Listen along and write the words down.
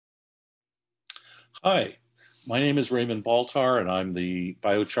Hi, my name is Raymond Baltar, and I'm the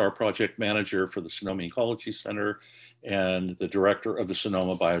Biochar Project Manager for the Sonoma Ecology Center and the Director of the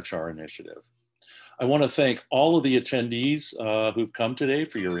Sonoma Biochar Initiative. I want to thank all of the attendees who've come today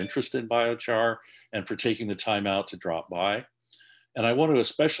for your interest in biochar and for taking the time out to drop by. And I want to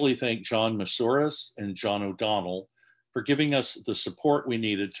especially thank John Masouras and John O'Donnell for giving us the support we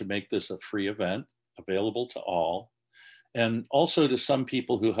needed to make this a free event available to all, and also to some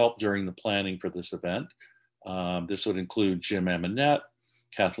people who helped during the planning for this event. This would include Jim Amonette,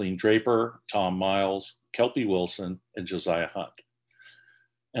 Kathleen Draper, Tom Miles, Kelpie Wilson, and Josiah Hunt.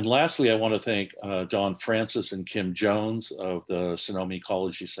 And lastly, I want to thank Dawn Francis and Kim Jones of the Sonoma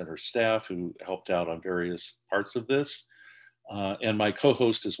Ecology Center staff who helped out on various parts of this. And my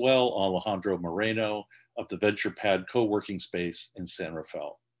co-host as well, Alejandro Moreno of the VenturePad co-working space in San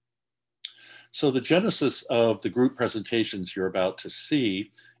Rafael. So the genesis of the group presentations you're about to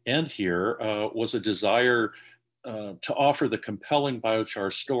see and hear was a desire to offer the compelling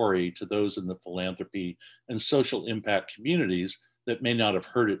biochar story to those in the philanthropy and social impact communities that may not have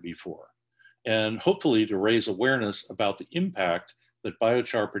heard it before, and hopefully to raise awareness about the impact that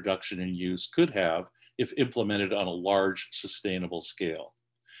biochar production and use could have if implemented on a large, sustainable scale.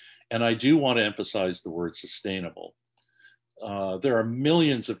 And I do want to emphasize the word sustainable. There are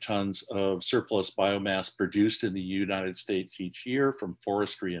millions of tons of surplus biomass produced in the United States each year from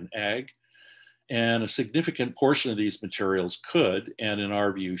forestry and ag, and a significant portion of these materials could, and in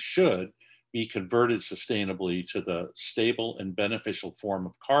our view should, be converted sustainably to the stable and beneficial form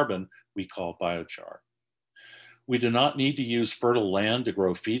of carbon we call biochar. We do not need to use fertile land to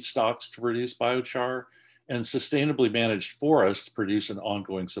grow feedstocks to produce biochar, and sustainably managed forests produce an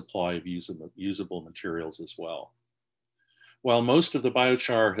ongoing supply of usable materials as well. While most of the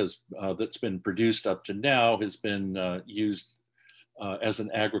biochar that's been produced up to now has been used as an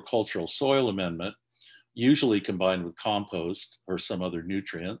agricultural soil amendment, usually combined with compost or some other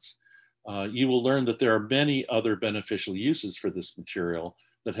nutrients, you will learn that there are many other beneficial uses for this material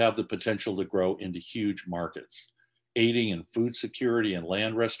that have the potential to grow into huge markets, aiding in food security and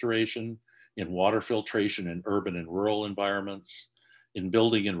land restoration, in water filtration in urban and rural environments, in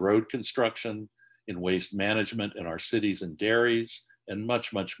building and road construction, in waste management in our cities and dairies, and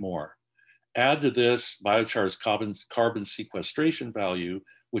much, much more. Add to this biochar's carbon sequestration value,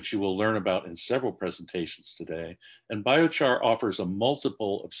 which you will learn about in several presentations today, and biochar offers a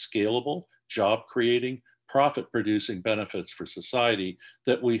multiple of scalable, job-creating, profit-producing benefits for society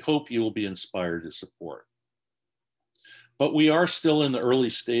that we hope you will be inspired to support. But we are still in the early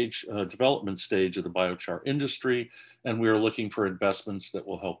stage, development stage of the biochar industry, and we are looking for investments that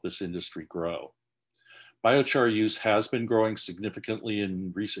will help this industry grow. Biochar use has been growing significantly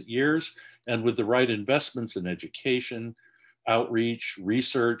in recent years, and with the right investments in education, outreach,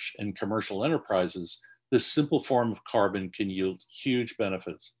 research, and commercial enterprises, this simple form of carbon can yield huge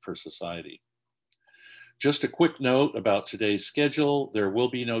benefits for society. Just a quick note about today's schedule. There will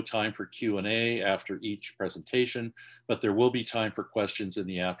be no time for Q&A after each presentation, but there will be time for questions in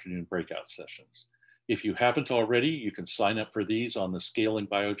the afternoon breakout sessions. If you haven't already, you can sign up for these on the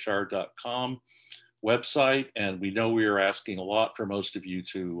scalingbiochar.com website, and we know we are asking a lot for most of you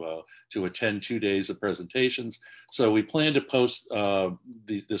to attend 2 days of presentations. So we plan to post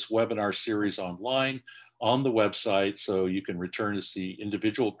this webinar series online on the website so you can return to see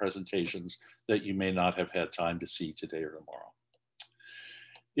individual presentations that you may not have had time to see today or tomorrow.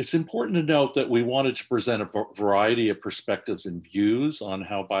 It's important to note that we wanted to present a variety of perspectives and views on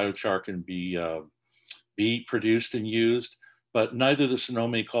how biochar can be produced and used, but neither the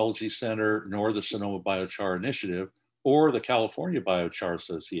Sonoma Ecology Center nor the Sonoma Biochar Initiative or the California Biochar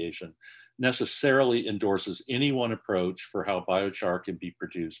Association necessarily endorses any one approach for how biochar can be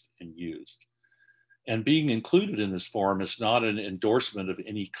produced and used. And being included in this forum is not an endorsement of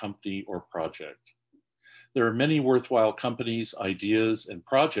any company or project. There are many worthwhile companies, ideas, and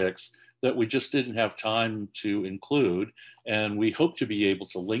projects that we just didn't have time to include, and we hope to be able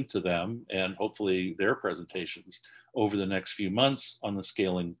to link to them and hopefully their presentations over the next few months on the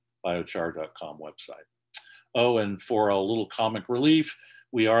scalingbiochar.com website. Oh, and for a little comic relief,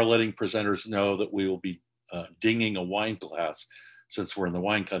 we are letting presenters know that we will be dinging a wine glass, since we're in the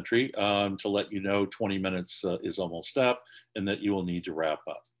wine country, to let you know 20 minutes is almost up and that you will need to wrap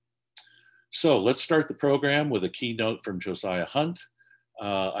up. So let's start the program with a keynote from Josiah Hunt.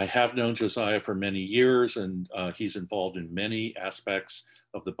 I have known Josiah for many years, and he's involved in many aspects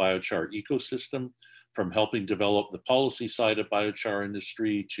of the biochar ecosystem, from helping develop the policy side of biochar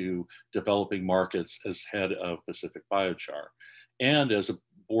industry to developing markets as head of Pacific Biochar, and as a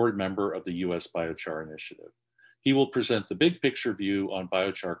board member of the US Biochar Initiative. He will present the big picture view on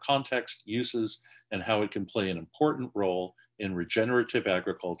biochar context, uses, and how it can play an important role in regenerative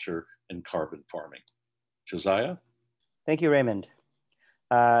agriculture and carbon farming. Josiah? Thank you, Raymond.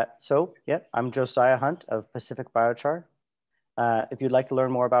 I'm Josiah Hunt of Pacific Biochar. If you'd like to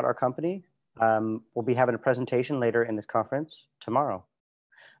learn more about our company, we'll be having a presentation later in this conference tomorrow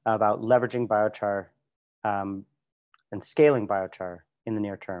about leveraging biochar and scaling biochar in the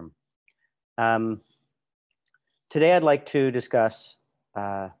near term. Today, I'd like to discuss,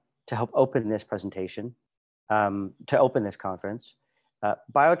 to help open this presentation, to open this conference,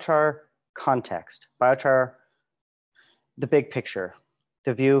 biochar context, biochar, the big picture,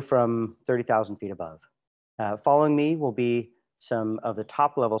 the view from 30,000 feet above. Following me will be some of the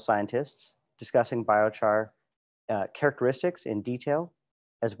top level scientists discussing biochar characteristics in detail,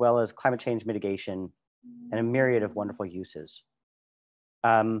 as well as climate change mitigation and a myriad of wonderful uses.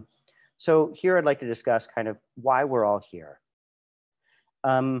 So here I'd like to discuss kind of why we're all here.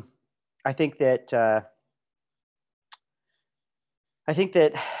 I think that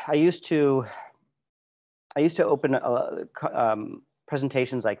I used to open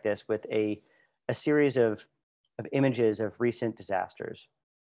presentations like this with a series of images of recent disasters,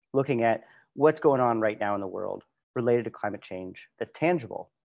 looking at what's going on right now in the world related to climate change that's tangible,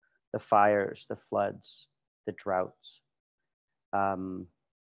 the fires, the floods, the droughts.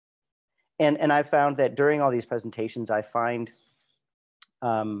 And I found that during all these presentations, I find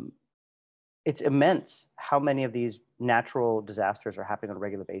it's immense how many of these natural disasters are happening on a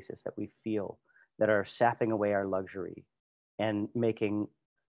regular basis that we feel, that are sapping away our luxury and making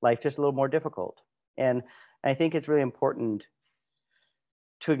life just a little more difficult. And I think it's really important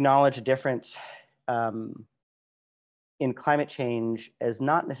to acknowledge a difference in climate change as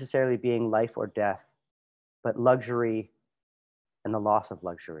not necessarily being life or death, but luxury and the loss of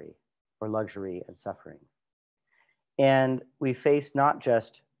luxury, or luxury and suffering. And we face not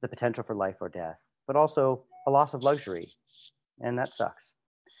just the potential for life or death, but also a loss of luxury, and that sucks.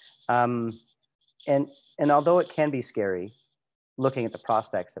 And although it can be scary, looking at the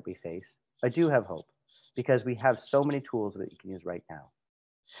prospects that we face, I do have hope, because we have so many tools that you can use right now.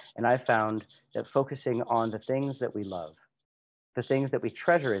 And I found that focusing on the things that we love, the things that we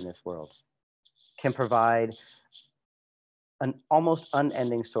treasure in this world, can provide an almost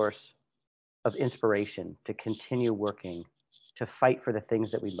unending source of inspiration to continue working, to fight for the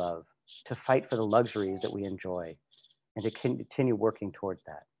things that we love, to fight for the luxuries that we enjoy, and to continue working towards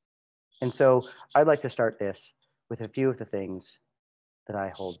that. And so I'd like to start this with a few of the things that I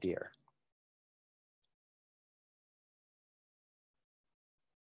hold dear.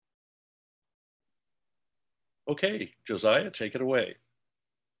 Okay, Josiah, take it away.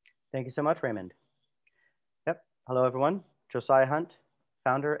 Thank you so much, Raymond. Yep. Hello, everyone. Josiah Hunt,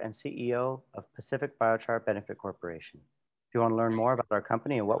 founder and CEO of Pacific Biochar Benefit Corporation. If you want to learn more about our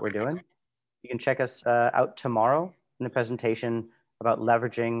company and what we're doing, you can check us out tomorrow in the presentation about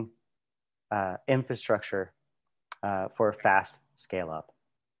leveraging infrastructure for a fast scale up.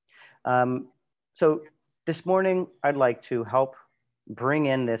 So this morning, I'd like to help bring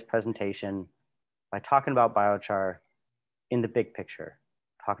in this presentation by talking about biochar in the big picture,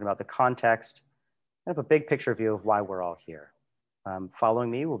 talking about the context, and have a big picture view of why we're all here. Following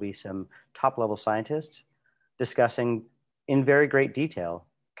me will be some top level scientists discussing in very great detail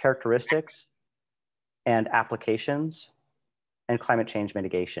characteristics and applications and climate change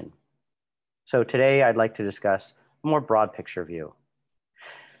mitigation. So today I'd like to discuss a more broad picture view.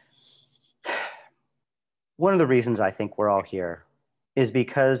 One of the reasons I think we're all here is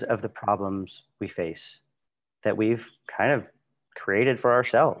because of the problems we face that we've kind of created for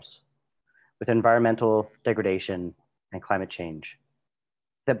ourselves with environmental degradation and climate change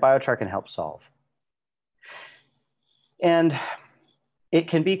that biochar can help solve. And it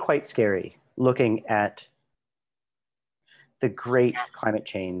can be quite scary looking at the great climate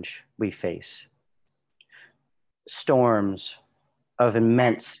change we face. Storms of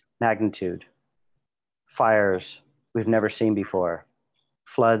immense magnitude, fires we've never seen before,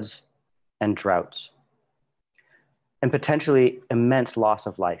 floods and droughts, and potentially immense loss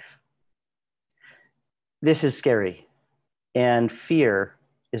of life. This is scary, and fear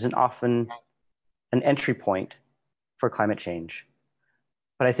is often an entry point for climate change.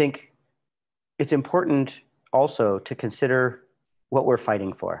 But I think it's important also to consider what we're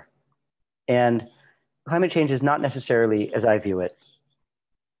fighting for. And climate change is not necessarily, as I view it,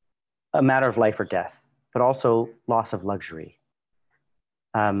 a matter of life or death, but also loss of luxury.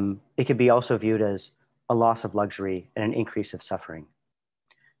 It could be also viewed as a loss of luxury and an increase of suffering.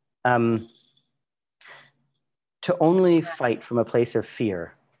 To only fight from a place of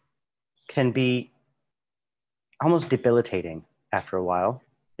fear can be almost debilitating after a while.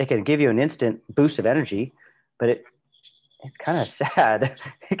 It can give you an instant boost of energy, but it's kind of sad.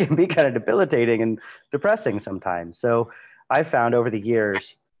 It can be kind of debilitating and depressing sometimes. So I found over the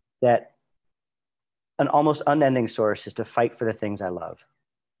years that an almost unending source is to fight for the things I love,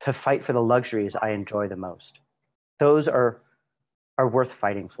 to fight for the luxuries I enjoy the most. Those are worth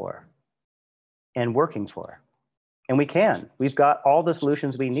fighting for and working for. And we can. We've got all the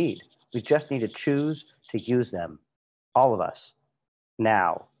solutions we need. We just need to choose to use them, all of us,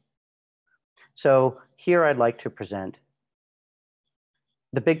 now. So here I'd like to present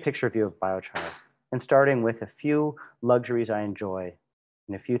the big picture view of biochar, and starting with a few luxuries I enjoy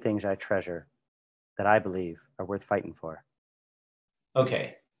and a few things I treasure that I believe are worth fighting for.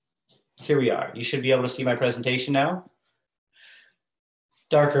 Okay, here we are. You should be able to see my presentation now.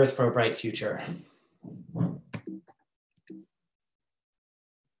 Dark Earth for a Bright Future.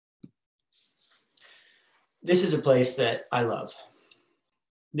 This is a place that I love.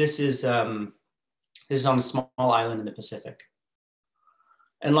 This is on a small island in the Pacific.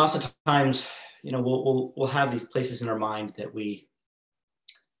 And lots of times, you know, we'll have these places in our mind that we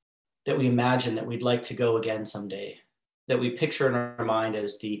imagine that we'd like to go again someday, that we picture in our mind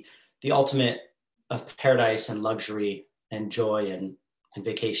as the ultimate of paradise and luxury and joy and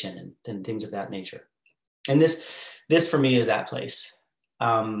vacation and things of that nature. And this for me is that place.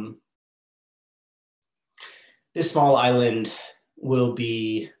 This small island will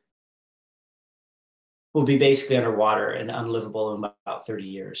be basically underwater and unlivable in about 30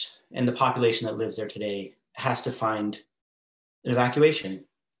 years. And the population that lives there today has to find an evacuation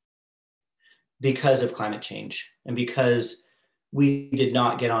because of climate change and because we did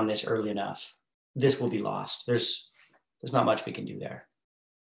not get on this early enough. This will be lost. There's not much we can do there.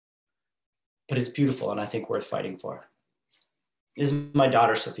 But it's beautiful and I think worth fighting for. This is my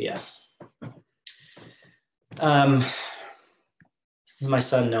daughter, Sophia. This is my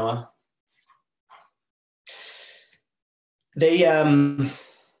son, Noah. They're going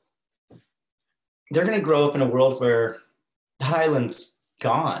to grow up in a world where the island's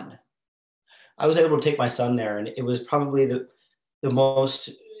gone. I was able to take my son there, and it was probably the most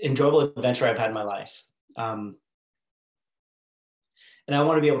enjoyable adventure I've had in my life. And I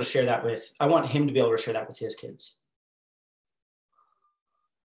want to be able to share that I want him to be able to share that with his kids.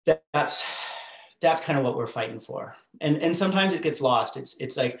 That's kind of what we're fighting for. And sometimes it gets lost.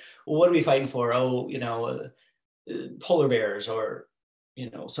 It's like, well, what are we fighting for? Oh, you know, polar bears or, you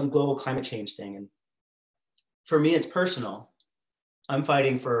know, some global climate change thing. And for me, it's personal. I'm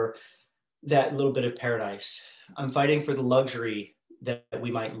fighting for that little bit of paradise. I'm fighting for the luxury that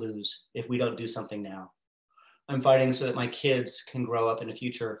we might lose if we don't do something now. I'm fighting so that my kids can grow up in a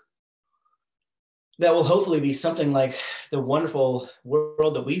future that will hopefully be something like the wonderful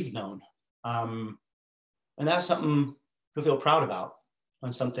world that we've known. And that's something to feel proud about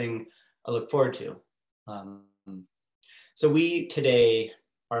and something I look forward to. So we today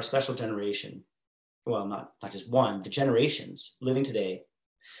are a special generation. Well, not just one, the generations living today.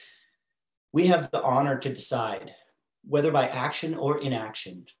 We have the honor to decide, whether by action or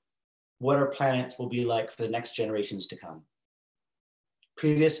inaction, what our planets will be like for the next generations to come.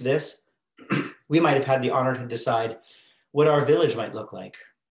 Previous to this, we might have had the honor to decide what our village might look like,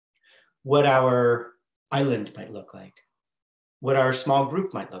 what our island might look like, what our small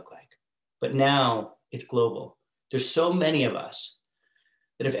group might look like. But now it's global. There's so many of us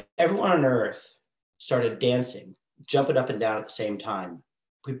that if everyone on Earth started dancing, jumping up and down at the same time,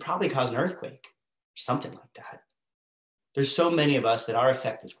 we'd probably cause an earthquake, something like that. There's so many of us that our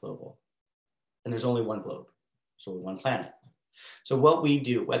effect is global. And there's only one globe. There's only one planet. So what we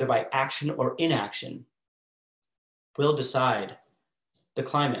do, whether by action or inaction, will decide the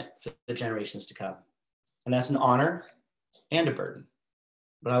climate for the generations to come. And that's an honor and a burden.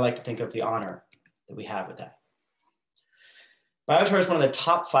 But I like to think of the honor that we have with that. Biochar is one of the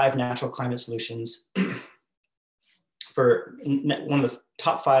top 5 natural climate solutions one of the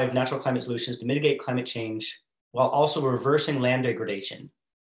top 5 natural climate solutions to mitigate climate change while also reversing land degradation.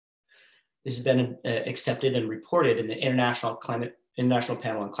 This has been accepted and reported in the International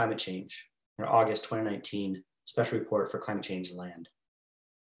Panel on Climate Change, in August 2019 special report for climate change and land.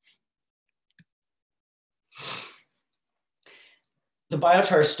 The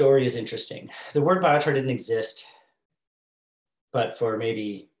biochar story is interesting. The word biochar didn't exist, but for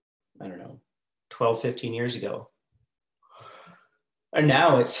maybe, I don't know, 12, 15 years ago. And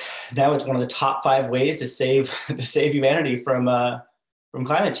now it's one of the top 5 ways to save humanity from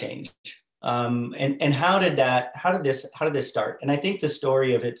climate change. And how did this start? And I think the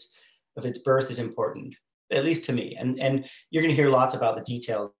story of its birth is important, at least to me. And you're going to hear lots about the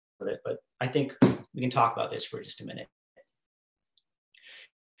details of it. But I think we can talk about this for just a minute.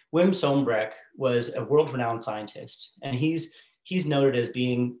 Wim Sombrecht was a world-renowned scientist, and he's noted as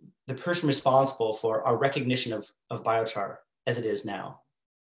being the person responsible for our recognition of biochar as it is now.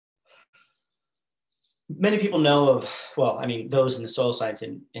 Many people know of, well, I mean, those in the soil science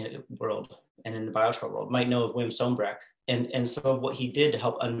world and in the biochar world might know of Wim Sombrecht and some of what he did to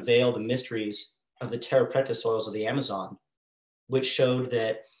help unveil the mysteries of the terra preta soils of the Amazon, which showed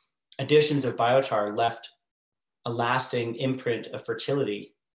that additions of biochar left a lasting imprint of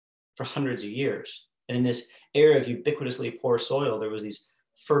fertility for hundreds of years. And in this area of ubiquitously poor soil, there was these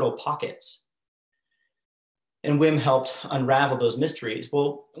fertile pockets. And Wim helped unravel those mysteries.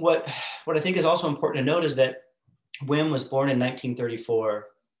 Well, what I think is also important to note is that Wim was born in 1934.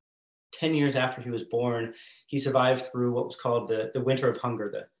 10 years after he was born, he survived through what was called the winter of hunger,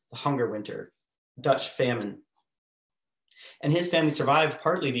 the hunger winter, Dutch famine. And his family survived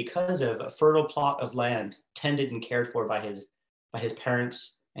partly because of a fertile plot of land tended and cared for by his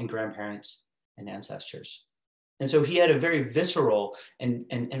parents and grandparents and ancestors. And so he had a very visceral and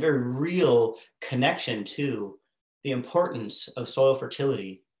very real connection to the importance of soil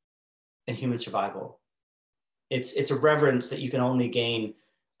fertility and human survival. It's a reverence that you can only gain,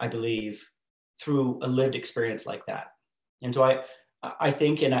 I believe, through a lived experience like that. And so I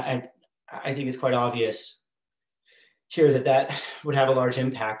think it's quite obvious here that would have a large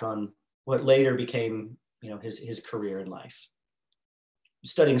impact on what later became, his career in life,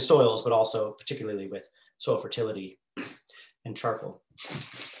 studying soils, but also particularly with soil fertility and charcoal.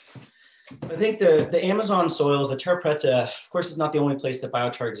 I think the Amazon soils, the terra preta, of course, is not the only place that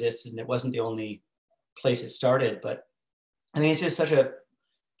biochar exists, and it wasn't the only place it started, but I think it's just such a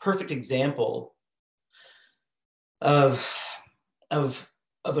perfect example of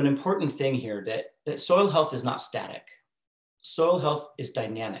an important thing here, that soil health is not static. Soil health is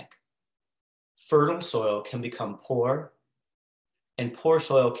dynamic. Fertile soil can become poor, and poor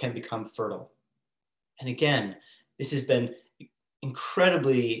soil can become fertile. And again, this has been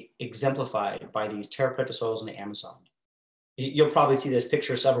incredibly exemplified by these terra preta soils in the Amazon. You'll probably see this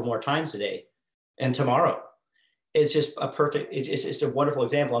picture several more times today and tomorrow. It's just it's a wonderful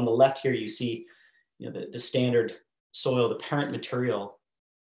example. On the left here, you see, the standard soil, the parent material.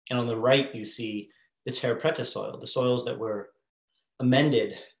 And on the right, you see the terra preta soil, the soils that were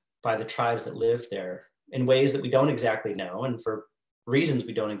amended by the tribes that lived there in ways that we don't exactly know, and for reasons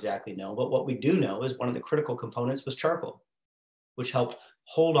we don't exactly know. But what we do know is one of the critical components was charcoal, which helped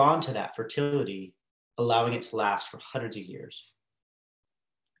hold on to that fertility, allowing it to last for hundreds of years.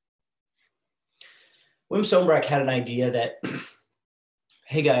 Wim Sombrecht had an idea that,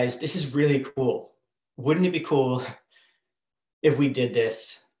 hey guys, this is really cool. Wouldn't it be cool if we did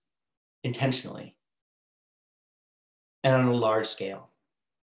this intentionally and on a large scale?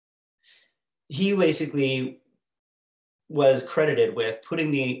 He basically was credited with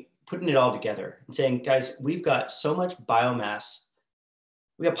putting it all together and saying, guys, we've got so much biomass.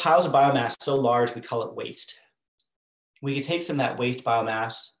 We have piles of biomass so large, we call it waste. We could take some of that waste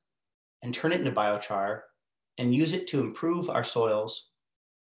biomass and turn it into biochar and use it to improve our soils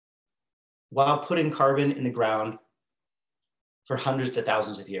while putting carbon in the ground for hundreds to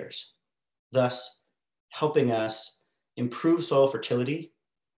thousands of years, thus helping us improve soil fertility,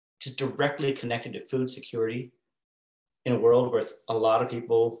 which is directly connected to food security in a world with a lot of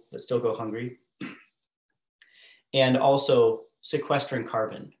people that still go hungry, and also sequestering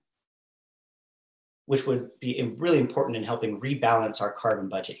carbon, which would be really important in helping rebalance our carbon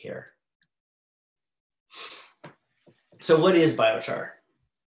budget here. So what is biochar?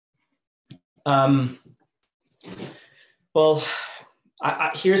 Well,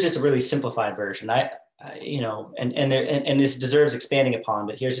 here's just a really simplified version. And this deserves expanding upon,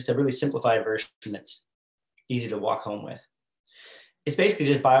 but here's just a really simplified version that's easy to walk home with. It's basically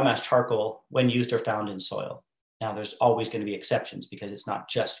just biomass charcoal when used or found in soil. Now, there's always going to be exceptions because it's not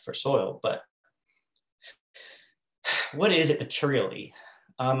just for soil, but what is it materially?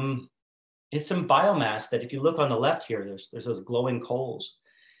 It's some biomass that, if you look on the left here, there's those glowing coals.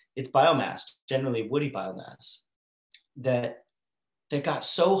 It's biomass, generally woody biomass, that got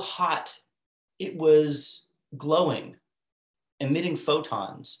so hot it was glowing, emitting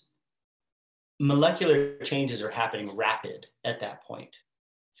photons. Molecular changes are happening rapid at that point.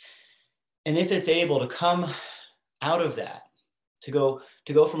 And if it's able to come out of that, to go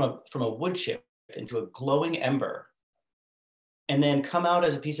from a wood chip into a glowing ember, and then come out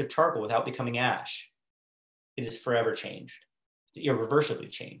as a piece of charcoal without becoming ash, it is forever changed. It's irreversibly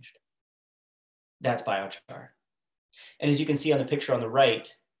changed. That's biochar. And as you can see on the picture on the right,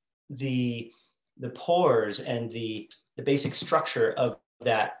 the pores and the basic structure of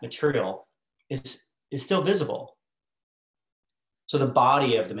that material is still visible. So the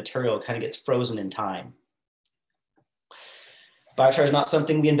body of the material kind of gets frozen in time. Biochar is not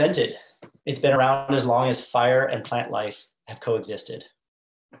something we invented. It's been around as long as fire and plant life have coexisted.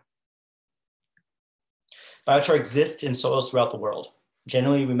 Biochar exists in soils throughout the world.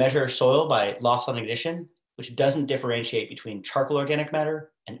 Generally, we measure soil by loss on ignition, which doesn't differentiate between charcoal organic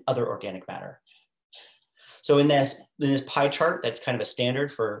matter and other organic matter. So in this pie chart, that's kind of a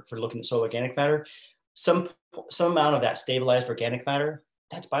standard for looking at soil organic matter, some amount of that stabilized organic matter,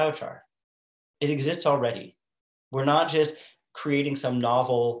 that's biochar. It exists already. We're not just creating some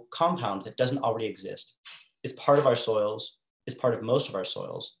novel compound that doesn't already exist. It's part of our soils, it's part of most of our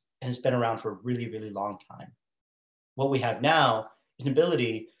soils, and it's been around for a really, really long time. What we have now is an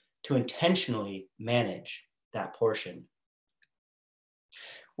ability to intentionally manage that portion.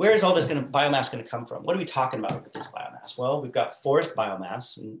 Where is all this biomass going to come from? What are we talking about with this biomass? Well, we've got forest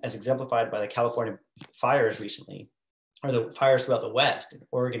biomass, and as exemplified by the California fires recently, or the fires throughout the West, in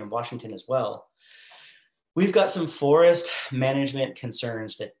Oregon and Washington as well. We've got some forest management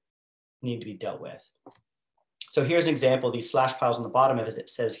concerns that need to be dealt with. So here's an example, these slash piles on the bottom of it, it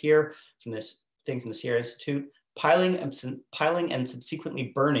says here from this thing from the Sierra Institute, piling and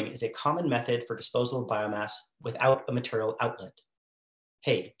subsequently burning is a common method for disposal of biomass without a material outlet.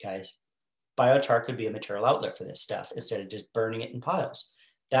 Hey guys, biochar could be a material outlet for this stuff instead of just burning it in piles.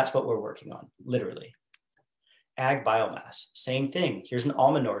 That's what we're working on, literally. Ag biomass, same thing. Here's an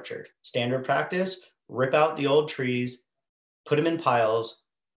almond orchard. Standard practice, rip out the old trees, put them in piles,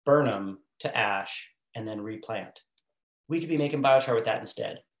 burn them to ash, and then replant. We could be making biochar with that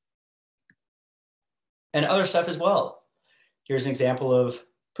instead. And other stuff as well. Here's an example of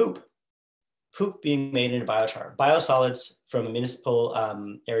poop. Poop being made into biochar. Biosolids from a municipal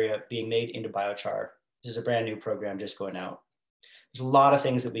area being made into biochar. This is a brand new program just going out. There's a lot of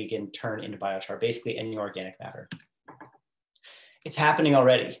things that we can turn into biochar, basically any organic matter. It's happening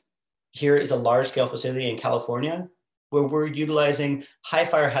already. Here is a large scale facility in California where we're utilizing high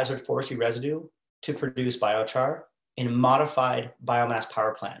fire hazard forestry residue to produce biochar in a modified biomass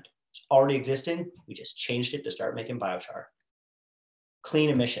power plant. It's already existing, we just changed it to start making biochar. Clean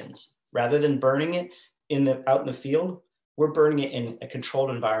emissions. Rather than burning it out in the field, we're burning it in a controlled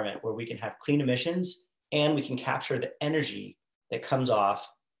environment where we can have clean emissions and we can capture the energy that comes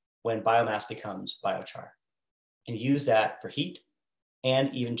off when biomass becomes biochar and use that for heat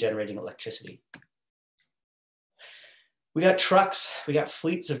and even generating electricity. We got trucks, we got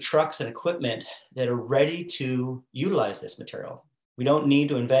fleets of trucks and equipment that are ready to utilize this material. We don't need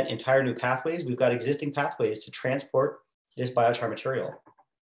to invent entire new pathways. We've got existing pathways to transport this biochar material.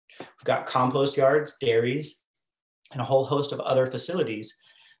 We've got compost yards, dairies, and a whole host of other facilities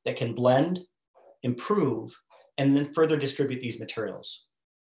that can blend, improve, and then further distribute these materials.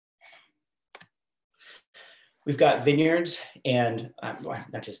 We've got vineyards and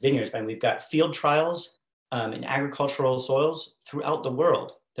not just vineyards, but we've got field trials in agricultural soils throughout the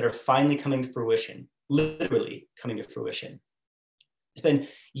world that are finally coming to fruition, literally coming to fruition. It's been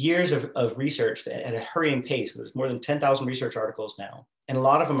years of research at a hurrying pace. There's more than 10,000 research articles now. And a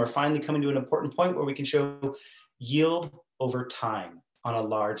lot of them are finally coming to an important point where we can show yield over time on a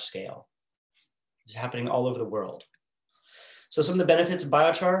large scale. It's happening all over the world. So some of the benefits of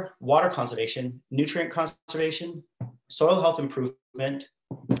biochar: water conservation, nutrient conservation, soil health improvement,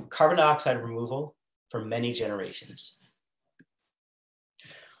 carbon dioxide removal for many generations.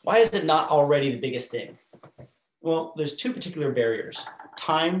 Why is it not already the biggest thing? Well, there's two particular barriers: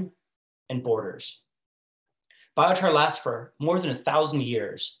 time and borders. Biochar lasts for more than 1,000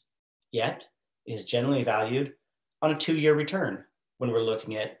 years, yet it is generally valued on a 2-year return when we're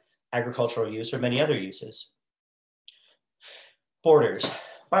looking at agricultural use or many other uses. Borders.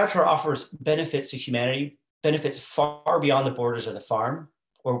 Biochar offers benefits to humanity, benefits far beyond the borders of the farm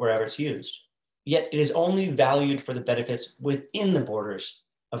or wherever it's used. Yet it is only valued for the benefits within the borders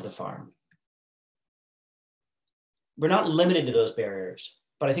of the farm. We're not limited to those barriers,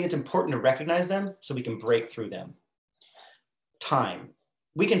 but I think it's important to recognize them so we can break through them. Time.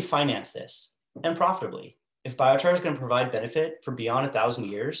 We can finance this, and profitably. If biochar is going to provide benefit for beyond 1,000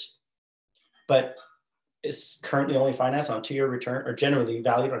 years, but it's currently only financed on a 2-year return, or generally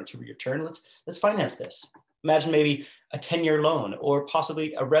valued on a 2-year return, let's finance this. Imagine maybe a 10-year loan or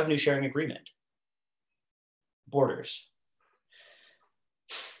possibly a revenue sharing agreement. Borders.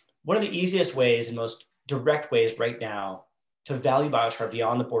 One of the easiest ways and most direct ways right now to value biochar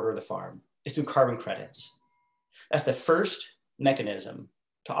beyond the border of the farm is through carbon credits. That's the first mechanism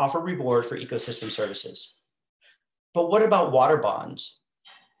to offer reward for ecosystem services. But what about water bonds?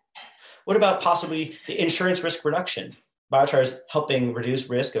 What about possibly the insurance risk reduction? Biochar is helping reduce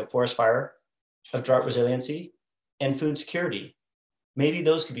risk of forest fire of drought resiliency and food security. Maybe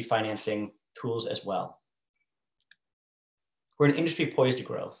those could be financing tools as well. We're an industry poised to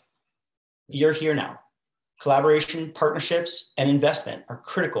grow. You're here now. Collaboration, partnerships, and investment are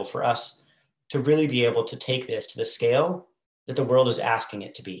critical for us to really be able to take this to the scale that the world is asking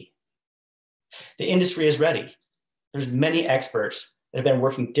it to be. The industry is ready. There's many experts that have been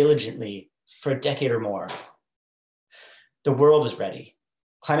working diligently for a decade or more. The world is ready.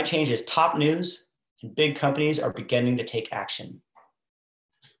 Climate change is top news, and big companies are beginning to take action.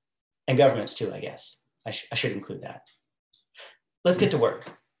 And governments too, I guess. I should include that. Let's get to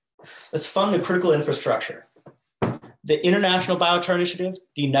work. Let's fund the critical infrastructure. The International Biochar Initiative,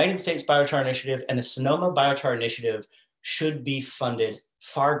 the United States Biochar Initiative, and the Sonoma Biochar Initiative should be funded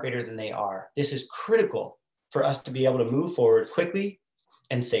far greater than they are. This is critical for us to be able to move forward quickly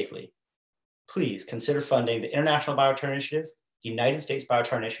and safely. Please consider funding the International Biochar Initiative, the United States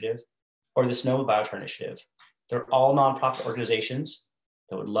Biochar Initiative, or the Sonoma Biochar Initiative. They're all nonprofit organizations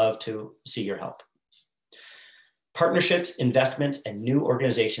that would love to see your help. Partnerships, investments, and new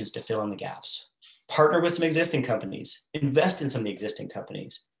organizations to fill in the gaps. Partner with some existing companies, invest in some of the existing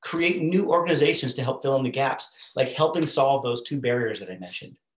companies, create new organizations to help fill in the gaps, like helping solve those two barriers that I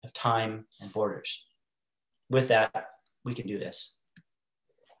mentioned of time and borders. With that, we can do this.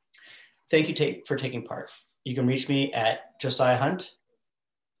 Thank you for taking part. You can reach me at Josiah Hunt,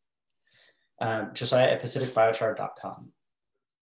 Josiah at pacificbiochar.com.